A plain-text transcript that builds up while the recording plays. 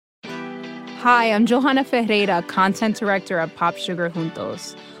Hi, I'm Johanna Ferreira, content director at Pop Sugar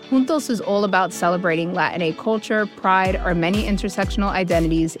Juntos. Juntos is all about celebrating Latinx culture, pride, our many intersectional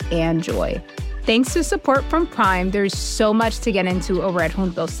identities, and joy. Thanks to support from Prime, there's so much to get into over at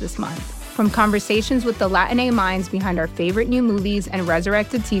Juntos this month. From conversations with the Latinx minds behind our favorite new movies and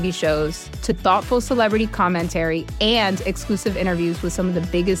resurrected TV shows, to thoughtful celebrity commentary and exclusive interviews with some of the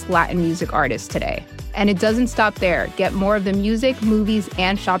biggest Latin music artists today. And it doesn't stop there. Get more of the music, movies,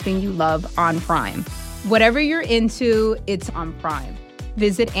 and shopping you love on Prime. Whatever you're into, it's on Prime.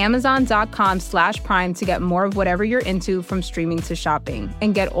 Visit Amazon.com/Prime to get more of whatever you're into, from streaming to shopping.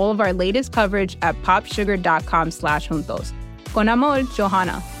 And get all of our latest coverage at popsugar.com/juntos. Con amor,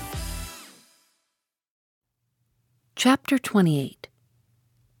 Johanna. Chapter 28.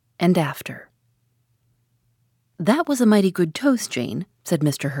 And After. "That was a mighty good toast, Jane," said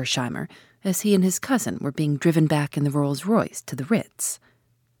Mr. Hersheimer, as he and his cousin were being driven back in the Rolls-Royce to the Ritz.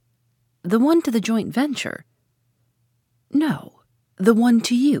 "The one to the joint venture?" "No, the one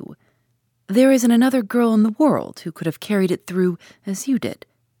to you. There isn't another girl in the world who could have carried it through as you did.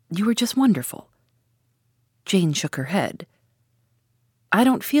 You were just wonderful." Jane shook her head. "I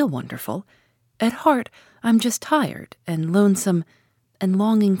don't feel wonderful. At heart, I'm just tired and lonesome and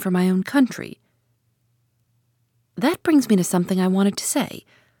longing for my own country." "That brings me to something I wanted to say.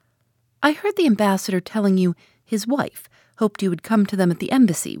 I heard the ambassador telling you his wife hoped you would come to them at the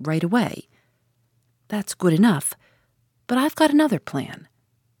embassy right away. That's good enough, but I've got another plan.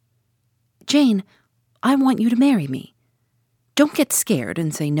 Jane, I want you to marry me. Don't get scared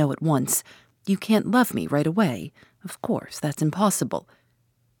and say no at once. You can't love me right away. Of course, that's impossible.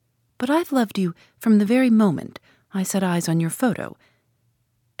 But I've loved you from the very moment I set eyes on your photo.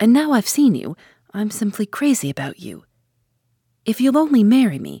 And now I've seen you, I'm simply crazy about you. If you'll only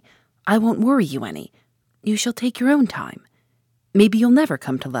marry me, I won't worry you any. You shall take your own time. Maybe you'll never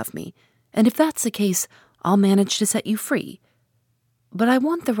come to love me, and if that's the case, I'll manage to set you free. But I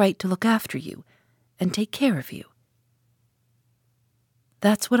want the right to look after you and take care of you."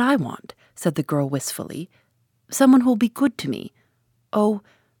 "That's what I want," said the girl wistfully. "Someone who'll be good to me. Oh,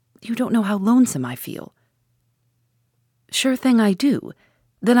 you don't know how lonesome I feel." "Sure thing I do.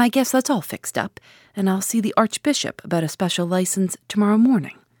 Then I guess that's all fixed up, and I'll see the Archbishop about a special license tomorrow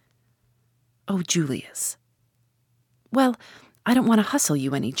morning." "Oh, Julius." "Well, I don't want to hustle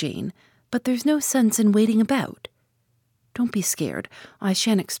you any, Jane, but there's no sense in waiting about. Don't be scared. I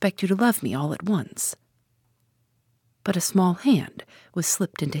shan't expect you to love me all at once." But a small hand was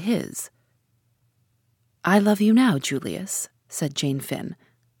slipped into his. "I love you now, Julius," said Jane Finn.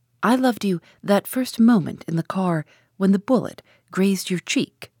 "I loved you that first moment in the car when the bullet grazed your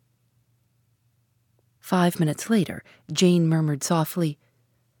cheek." 5 minutes later, Jane murmured softly,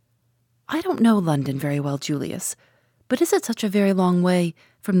 "I don't know London very well, Julius, but is it such a very long way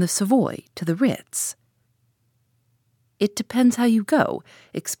from the Savoy to the Ritz?" "It depends how you go,"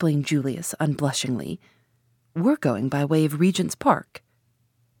 explained Julius unblushingly. "We're going by way of Regent's Park."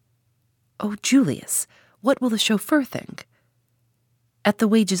 "Oh, Julius, what will the chauffeur think?" "At the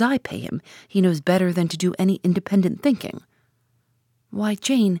wages I pay him, he knows better than to do any independent thinking." "Why,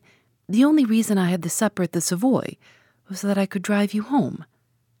 Jane, the only reason I had the supper at the Savoy was so that I could drive you home.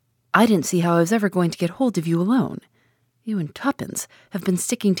 I didn't see how I was ever going to get hold of you alone. You and Tuppence have been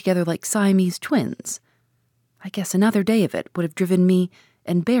sticking together like Siamese twins. I guess another day of it would have driven me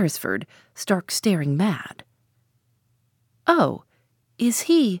and Beresford stark staring mad." "Oh, is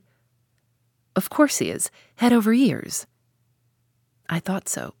he?" "Of course he is, head over ears." "I thought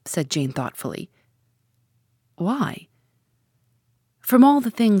so," said Jane thoughtfully. "Why?" "From all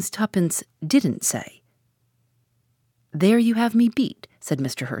the things Tuppence didn't say." "There you have me beat," said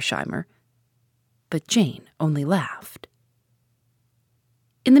Mr. Hersheimer. But Jane only laughed.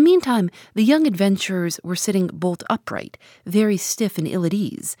 In the meantime, the young adventurers were sitting bolt upright, very stiff and ill at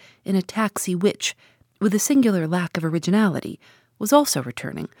ease, in a taxi which, with a singular lack of originality, was also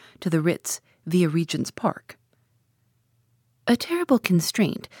returning to the Ritz via Regent's Park. A terrible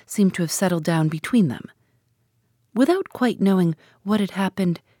constraint seemed to have settled down between them. Without quite knowing what had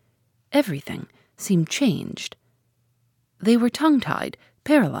happened, everything seemed changed. They were tongue-tied,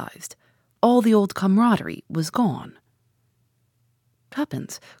 paralyzed. All the old camaraderie was gone.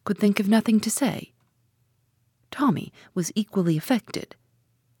 Tuppence could think of nothing to say. Tommy was equally affected.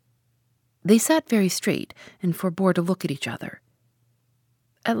 They sat very straight and forbore to look at each other.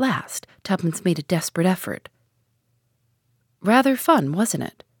 At last, Tuppence made a desperate effort. "Rather fun, wasn't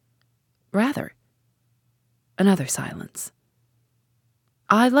it?" "Rather." Another silence.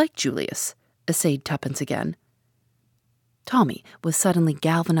 "I like Julius," essayed Tuppence again. Tommy was suddenly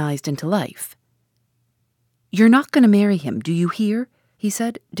galvanized into life. "You're not going to marry him, do you hear?" he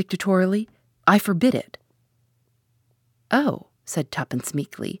said dictatorially. I forbid it." "Oh," said Tuppence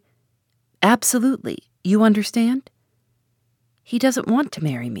meekly. "Absolutely. You understand? He doesn't want to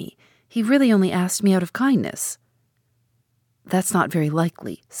marry me. He really only asked me out of kindness." "That's not very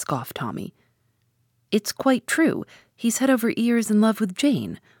likely," scoffed Tommy. "It's quite true. He's head over ears in love with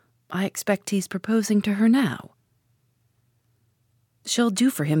Jane. I expect he's proposing to her now." "She'll do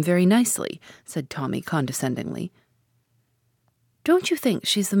for him very nicely," said Tommy condescendingly. "Don't you think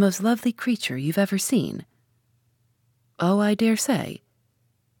she's the most lovely creature you've ever seen?" "Oh, I dare say."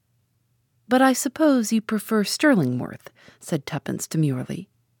 "But I suppose you prefer Stirlingworth," said Tuppence demurely.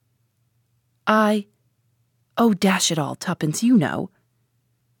 Oh, dash it all, Tuppence, you know."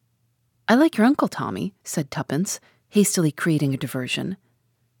 "I like your uncle, Tommy," said Tuppence, hastily creating a diversion.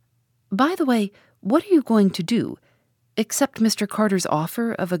 "By the way, what are you going to do? Accept Mr. Carter's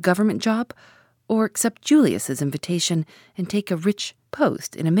offer of a government job, or accept Julius's invitation and take a rich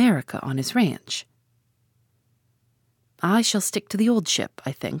post in America on his ranch?" "I shall stick to the old ship,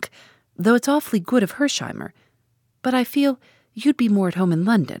 I think, though it's awfully good of Hersheimer, but I feel you'd be more at home in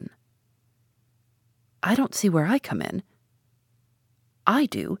London." "I don't see where I come in." "I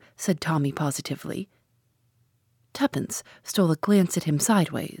do," said Tommy positively. Tuppence stole a glance at him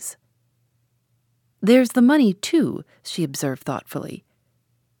sideways. "There's the money, too," she observed thoughtfully.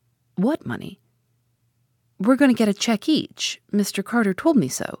 "What money?" "We're going to get a check each. Mr. Carter told me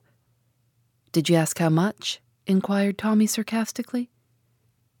so." "Did you ask how much?" inquired Tommy sarcastically.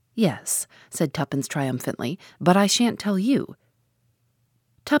 "Yes," said Tuppence triumphantly, "but I shan't tell you."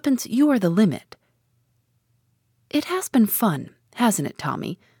 "Tuppence, you are the limit." "It has been fun, hasn't it,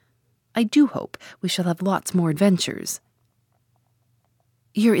 Tommy? I do hope we shall have lots more adventures."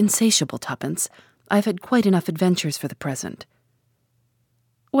 "You're insatiable, Tuppence. I've had quite enough adventures for the present."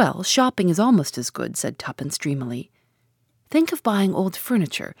 "Well, shopping is almost as good," said Tuppence dreamily. "Think of buying old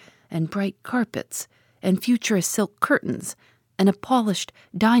furniture and bright carpets and futurist silk curtains and a polished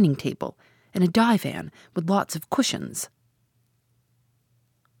dining table and a divan with lots of cushions."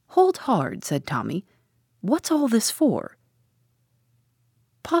 "Hold hard," said Tommy. "What's all this for?"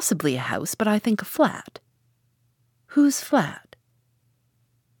 "Possibly a house, but I think a flat." "Whose flat?"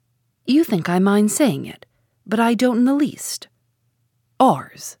 "You think I mind saying it, but I don't in the least.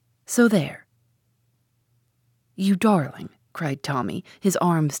 Ours. So there." "You darling," cried Tommy, his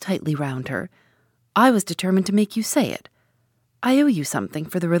arms tightly round her. "I was determined to make you say it. I owe you something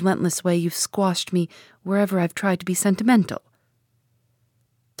for the relentless way you've squashed me wherever I've tried to be sentimental."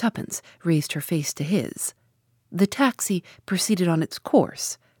 Tuppence raised her face to his. The taxi proceeded on its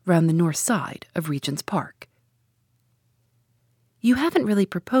course round the north side of Regent's Park. "You haven't really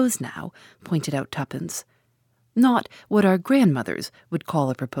proposed now," pointed out Tuppence. "Not what our grandmothers would call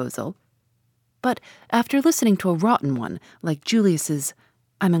a proposal. But after listening to a rotten one like Julius's,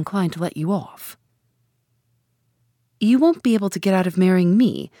 I'm inclined to let you off." "You won't be able to get out of marrying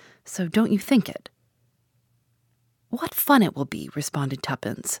me, so don't you think it." "What fun it will be," responded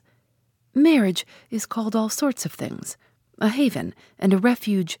Tuppence. "Marriage is called all sorts of things, a haven and a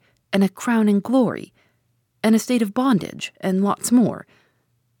refuge and a crowning glory, and a state of bondage and lots more.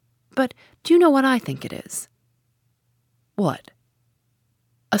 But do you know what I think it is?" "What?"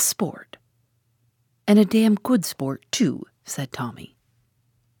 "A sport. And a damn good sport, too," said Tommy.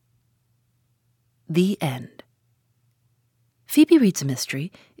 The End. Phoebe Reads a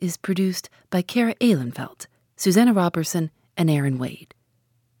Mystery is produced by Kara Ehlenfeld, Susanna Robertson, and Aaron Wade.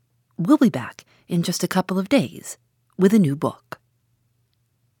 We'll be back in just a couple of days with a new book.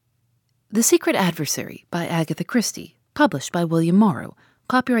 The Secret Adversary by Agatha Christie, published by William Morrow,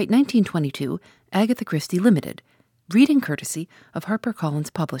 copyright 1922, Agatha Christie Limited, reading courtesy of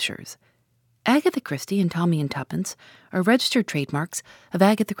HarperCollins Publishers. Agatha Christie and Tommy and Tuppence are registered trademarks of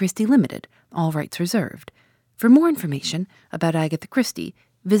Agatha Christie Limited, all rights reserved. For more information about Agatha Christie,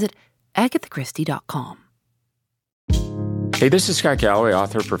 visit agathachristie.com. Hey, this is Scott Galloway,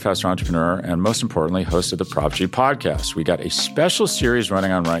 author, professor, entrepreneur, and most importantly, host of the Prop G podcast. We got a special series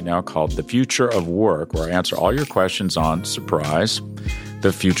running on right now called The Future of Work, where I answer all your questions on, surprise,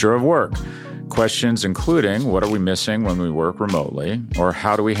 the future of work. Questions including, what are we missing when we work remotely? Or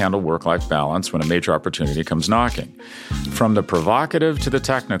how do we handle work-life balance when a major opportunity comes knocking? From the provocative to the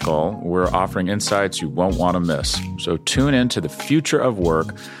technical, we're offering insights you won't want to miss. So tune in to The Future of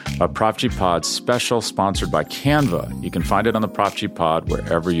Work, a Prop G Pod special sponsored by Canva. You can find it on the Prop G Pod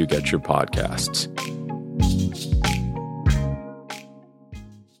wherever you get your podcasts.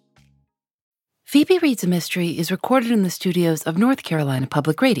 Phoebe Reads a Mystery is recorded in the studios of North Carolina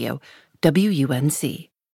Public Radio, WUNC.